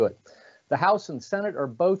The House and Senate are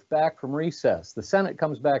both back from recess. The Senate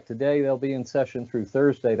comes back today. They'll be in session through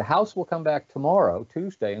Thursday. The House will come back tomorrow,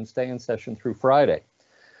 Tuesday, and stay in session through Friday.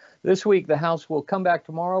 This week, the House will come back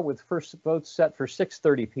tomorrow with first votes set for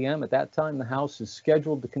 6:30 p.m. At that time, the House is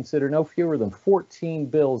scheduled to consider no fewer than 14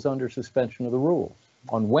 bills under suspension of the rules.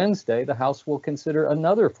 On Wednesday, the House will consider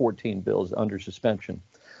another 14 bills under suspension.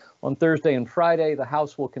 On Thursday and Friday, the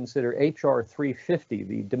House will consider H.R. 350,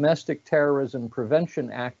 the Domestic Terrorism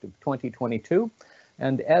Prevention Act of 2022,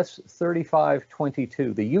 and S.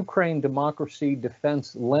 3522, the Ukraine Democracy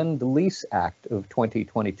Defense Lend-Lease Act of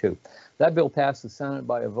 2022. That bill passed the Senate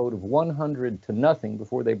by a vote of 100-0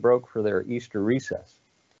 before they broke for their Easter recess.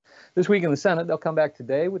 This week in the Senate, they'll come back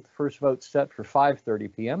today with the first vote set for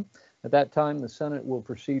 5:30 p.m. At that time, the Senate will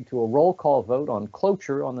proceed to a roll call vote on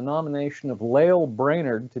cloture on the nomination of Lael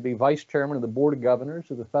Brainerd to be Vice Chairman of the Board of Governors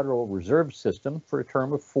of the Federal Reserve System for a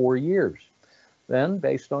term of 4 years. Then,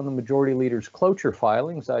 based on the Majority Leader's cloture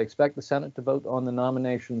filings, I expect the Senate to vote on the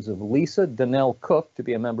nominations of Lisa Donnell Cook to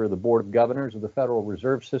be a member of the Board of Governors of the Federal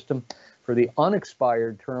Reserve System for the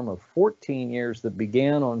unexpired term of 14 years that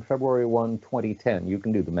began on February 1, 2010. You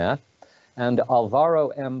can do the math. And Alvaro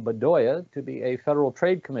M. Bedoya to be a Federal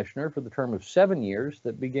Trade Commissioner for the term of 7 years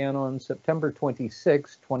that began on September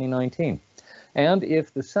 26, 2019. And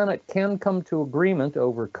if the Senate can come to agreement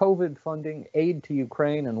over COVID funding, aid to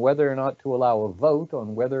Ukraine, and whether or not to allow a vote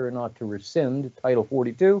on whether or not to rescind Title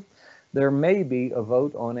 42, there may be a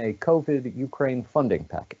vote on a COVID Ukraine funding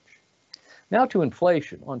package. Now to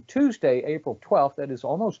inflation. On Tuesday, April 12th, that is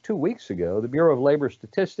almost 2 weeks ago, the Bureau of Labor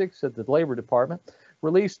Statistics at the Labor Department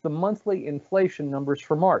released the monthly inflation numbers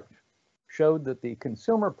for March, showed that the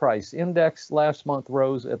consumer price index last month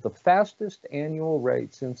rose at the fastest annual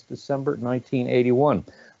rate since December 1981,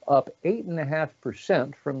 up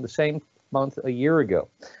 8.5% from the same month a year ago.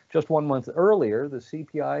 Just 1 month earlier, the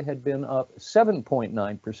CPI had been up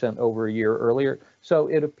 7.9% over a year earlier, so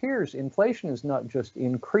it appears inflation is not just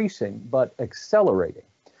increasing, but accelerating.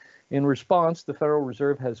 In response, the Federal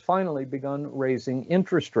Reserve has finally begun raising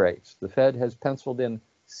interest rates. The Fed has penciled in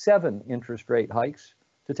 7 interest rate hikes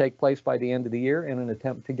to take place by the end of the year in an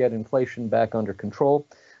attempt to get inflation back under control,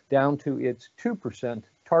 down to its 2%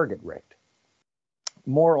 target rate.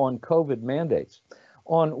 More on COVID mandates.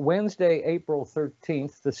 On Wednesday, April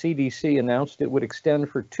 13th, the CDC announced it would extend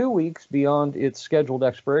for 2 weeks beyond its scheduled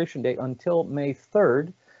expiration date until May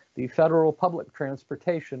 3rd, the federal public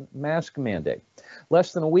transportation mask mandate.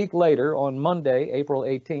 Less than a week later, on Monday, April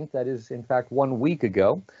 18th, that is in fact 1 week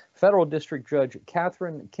ago, Federal District Judge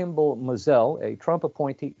Catherine Kimball Mizell, a Trump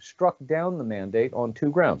appointee, struck down the mandate on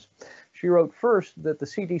 2 grounds. She wrote first that the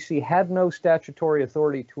CDC had no statutory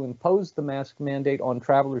authority to impose the mask mandate on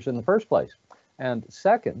travelers in the first place. And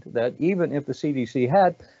second, that even if the CDC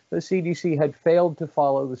had failed to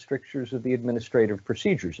follow the strictures of the Administrative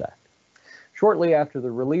Procedures Act. Shortly after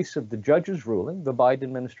the release of the judge's ruling, the Biden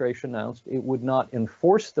administration announced it would not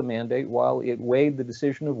enforce the mandate while it weighed the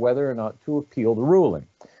decision of whether or not to appeal the ruling.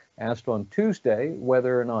 Asked on Tuesday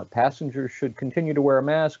whether or not passengers should continue to wear a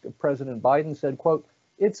mask, President Biden said, quote,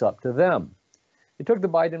 "It's up to them." It took the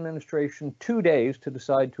Biden administration 2 days to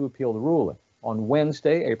decide to appeal the ruling. On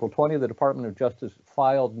Wednesday, April 20th, the Department of Justice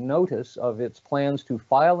filed notice of its plans to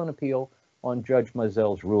file an appeal on Judge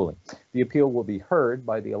Mizell's ruling. The appeal will be heard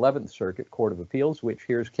by the 11th Circuit Court of Appeals, which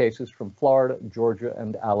hears cases from Florida, Georgia,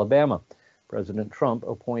 and Alabama. President Trump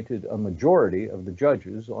appointed a majority of the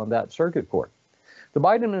judges on that circuit court. The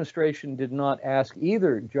Biden administration did not ask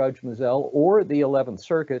either Judge Mizell or the 11th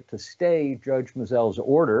Circuit to stay Judge Mizell's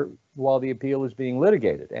order while the appeal is being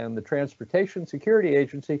litigated, and the Transportation Security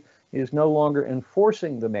Agency is no longer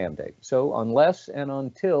enforcing the mandate. So unless and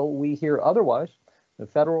until we hear otherwise, the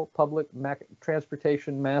federal public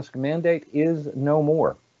transportation mask mandate is no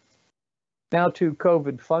more. Now to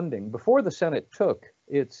COVID funding. Before the Senate took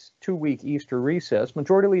its 2-week Easter recess,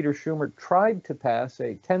 Majority Leader Schumer tried to pass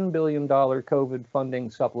a $10 billion COVID funding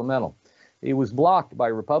supplemental. It was blocked by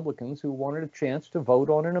Republicans who wanted a chance to vote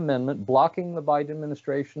on an amendment blocking the Biden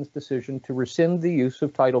administration's decision to rescind the use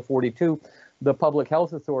of Title 42, the public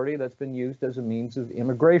health authority that's been used as a means of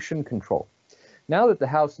immigration control. Now that the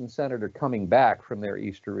House and Senate are coming back from their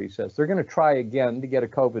Easter recess, they're going to try again to get a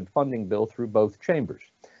COVID funding bill through both chambers.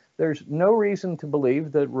 There's no reason to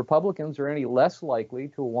believe that Republicans are any less likely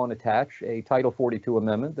to want to attach a Title 42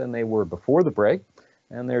 amendment than they were before the break,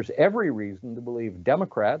 and there's every reason to believe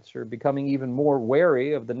Democrats are becoming even more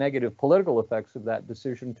wary of the negative political effects of that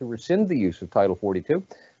decision to rescind the use of Title 42.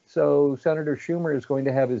 So Senator Schumer is going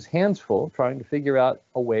to have his hands full trying to figure out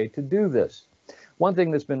a way to do this. One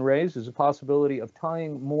thing that's been raised is a possibility of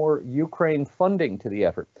tying more Ukraine funding to the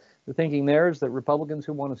effort. The thinking there is that Republicans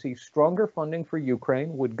who want to see stronger funding for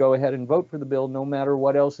Ukraine would go ahead and vote for the bill no matter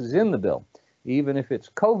what else is in the bill. Even if it's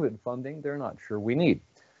COVID funding, they're not sure we need.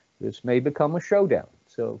 This may become a showdown,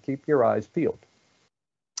 so keep your eyes peeled.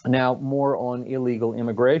 Now, more on illegal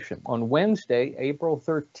immigration. On Wednesday, April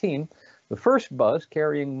 13, the first bus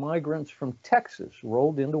carrying migrants from Texas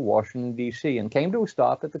rolled into Washington, D.C. and came to a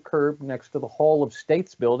stop at the curb next to the Hall of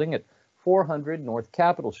States building at 400 North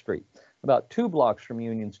Capitol Street, about 2 blocks from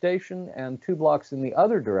Union Station and 2 blocks in the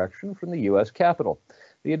other direction from the U.S. Capitol.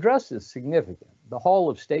 The address is significant. The Hall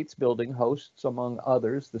of States building hosts, among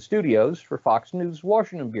others, the studios for Fox News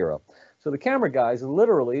Washington Bureau. So the camera guys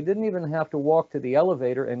literally didn't even have to walk to the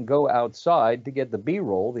elevator and go outside to get the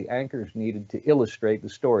B-roll the anchors needed to illustrate the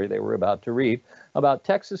story they were about to read about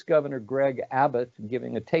Texas Governor Greg Abbott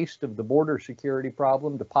giving a taste of the border security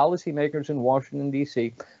problem to policymakers in Washington,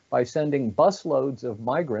 D.C. by sending busloads of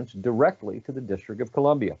migrants directly to the District of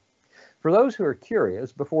Columbia. For those who are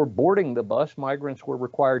curious, before boarding the bus, migrants were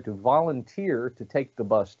required to volunteer to take the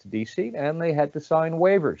bus to D.C., and they had to sign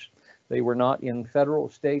waivers. They were not in federal,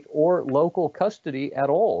 state, or local custody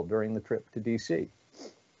at all during the trip to D.C.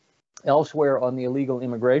 Elsewhere on the illegal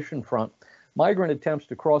immigration front, migrant attempts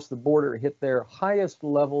to cross the border hit their highest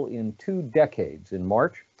level in 2 decades in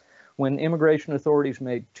March, when immigration authorities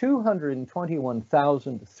made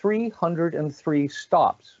 221,303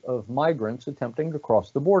 stops of migrants attempting to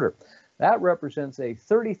cross the border. That represents a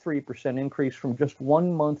 33% increase from just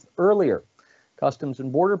 1 month earlier. Customs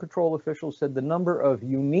and Border Patrol officials said the number of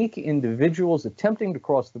unique individuals attempting to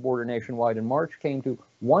cross the border nationwide in March came to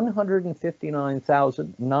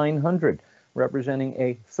 159,900, representing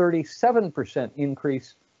a 37%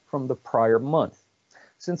 increase from the prior month.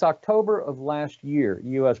 Since October of last year,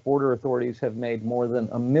 U.S. border authorities have made more than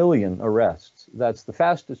 1 million arrests. That's the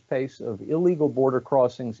fastest pace of illegal border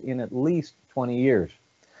crossings in at least 20 years.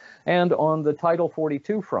 And on the Title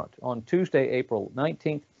 42 front, on Tuesday, April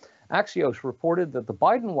 19th, Axios reported that the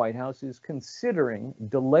Biden White House is considering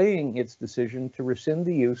delaying its decision to rescind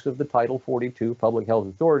the use of the Title 42 Public Health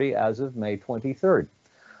Authority as of May 23rd.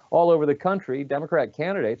 All over the country, Democrat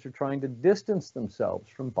candidates are trying to distance themselves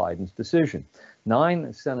from Biden's decision.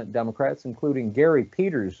 9 Senate Democrats, including Gary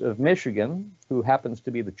Peters of Michigan, who happens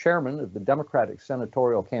to be the chairman of the Democratic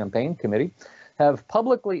Senatorial Campaign Committee, have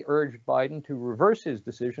publicly urged Biden to reverse his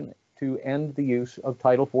decision to end the use of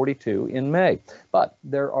Title 42 in May. But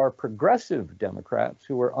there are progressive Democrats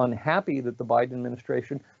who are unhappy that the Biden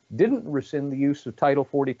administration didn't rescind the use of Title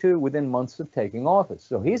 42 within months of taking office.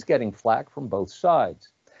 So he's getting flack from both sides.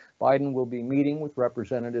 Biden will be meeting with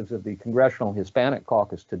representatives of the Congressional Hispanic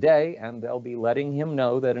Caucus today, and they'll be letting him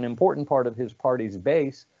know that an important part of his party's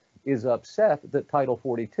base is upset that Title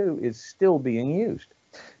 42 is still being used.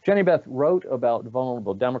 Jenny Beth wrote about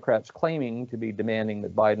vulnerable Democrats claiming to be demanding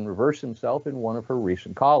that Biden reverse himself in one of her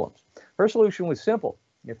recent columns. Her solution was simple.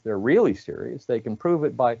 If they're really serious, they can prove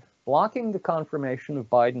it by blocking the confirmation of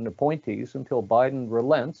Biden appointees until Biden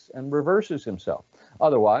relents and reverses himself.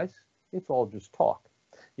 Otherwise, it's all just talk.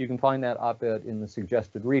 You can find that op-ed in the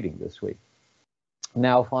suggested reading this week.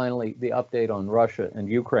 Now, finally, the update on Russia and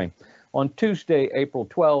Ukraine. On Tuesday, April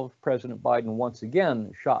 12, President Biden once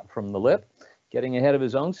again shot from the lip, getting ahead of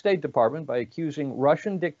his own State Department by accusing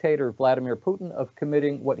Russian dictator Vladimir Putin of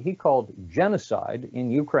committing what he called genocide in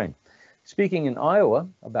Ukraine. Speaking in Iowa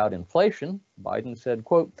about inflation, Biden said,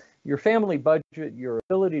 quote, "Your family budget, your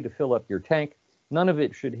ability to fill up your tank, none of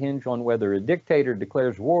it should hinge on whether a dictator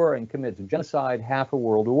declares war and commits genocide half a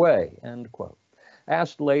world away," end quote.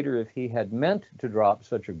 Asked later if he had meant to drop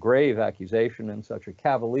such a grave accusation and such a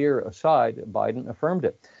cavalier aside, Biden affirmed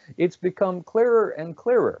it. "It's become clearer and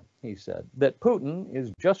clearer," he said, "that Putin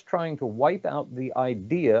is just trying to wipe out the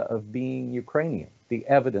idea of being Ukrainian. The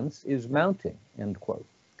evidence is mounting," end quote.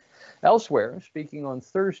 Elsewhere, speaking on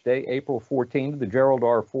Thursday, April 14, to the Gerald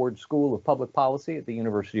R. Ford School of Public Policy at the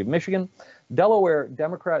University of Michigan, Delaware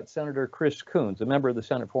Democrat Senator Chris Coons, a member of the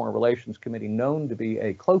Senate Foreign Relations Committee known to be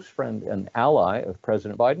a close friend and ally of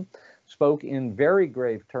President Biden, spoke in very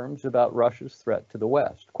grave terms about Russia's threat to the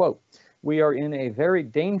West. Quote, "We are in a very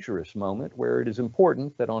dangerous moment where it is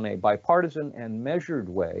important that on a bipartisan and measured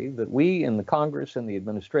way that we in the Congress and the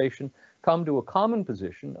administration come to a common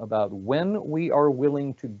position about when we are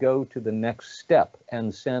willing to go to the next step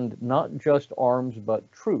and send not just arms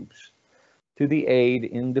but troops to the aid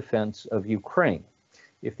in defense of Ukraine.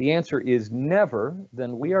 If the answer is never,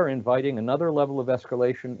 then we are inviting another level of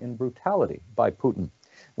escalation in brutality by Putin.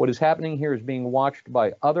 What is happening here is being watched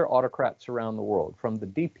by other autocrats around the world, from the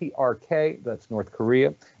DPRK, that's North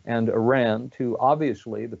Korea, and Iran, to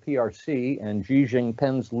obviously the PRC and Xi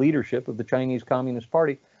Jinping's leadership of the Chinese Communist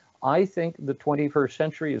Party. I think the 21st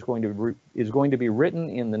century is going to be written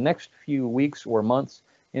in the next few weeks or months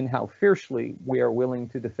in how fiercely we are willing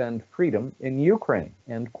to defend freedom in Ukraine,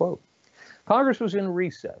 end quote. Congress was in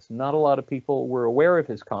recess. Not a lot of people were aware of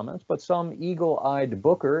his comments, but some eagle-eyed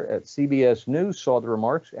booker at CBS News saw the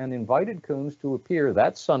remarks and invited Coons to appear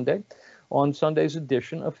that Sunday on Sunday's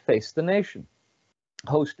edition of Face the Nation.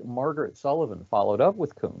 Host Margaret Sullivan followed up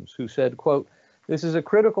with Coons, who said, quote, "This is a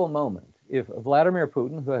critical moment. If Vladimir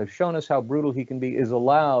Putin, who has shown us how brutal he can be, is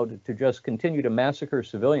allowed to just continue to massacre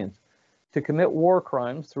civilians, to commit war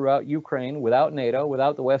crimes throughout Ukraine without NATO,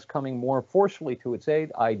 without the West coming more forcefully to its aid,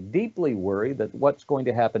 I deeply worry that what's going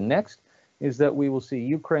to happen next is that we will see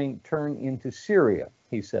Ukraine turn into Syria,"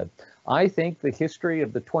 he said. "I think the history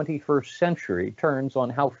of the 21st century turns on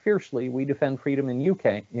how fiercely we defend freedom in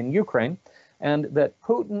Ukraine, and that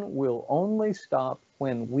Putin will only stop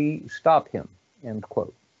when we stop him," end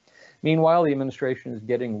quote. Meanwhile, the administration is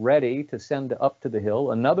getting ready to send up to the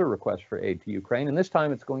Hill another request for aid to Ukraine, and this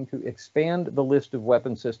time it's going to expand the list of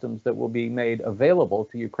weapon systems that will be made available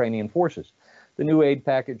to Ukrainian forces. The new aid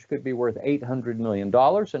package could be worth $800 million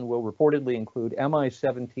and will reportedly include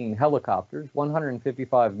Mi-17 helicopters,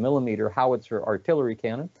 155-millimeter howitzer artillery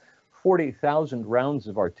cannon, 40,000 rounds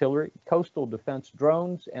of artillery, coastal defense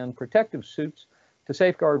drones, and protective suits to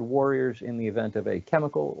safeguard warriors in the event of a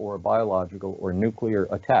chemical or biological or nuclear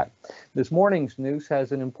attack. This morning's news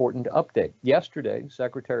has an important update. Yesterday,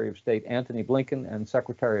 Secretary of State Antony Blinken and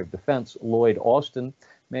Secretary of Defense Lloyd Austin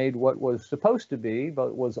made what was supposed to be,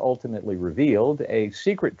 but was ultimately revealed, a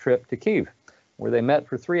secret trip to Kyiv, where they met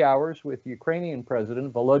for 3 hours with Ukrainian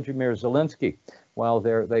President Volodymyr Zelensky. While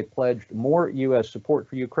there, they pledged more U.S. support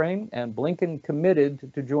for Ukraine, and Blinken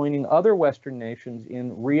committed to joining other Western nations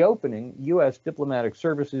in reopening U.S. diplomatic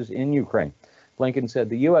services in Ukraine. Blinken said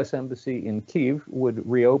the U.S. Embassy in Kyiv would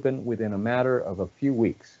reopen within a matter of a few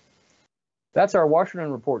weeks. That's our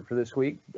Washington report for this week.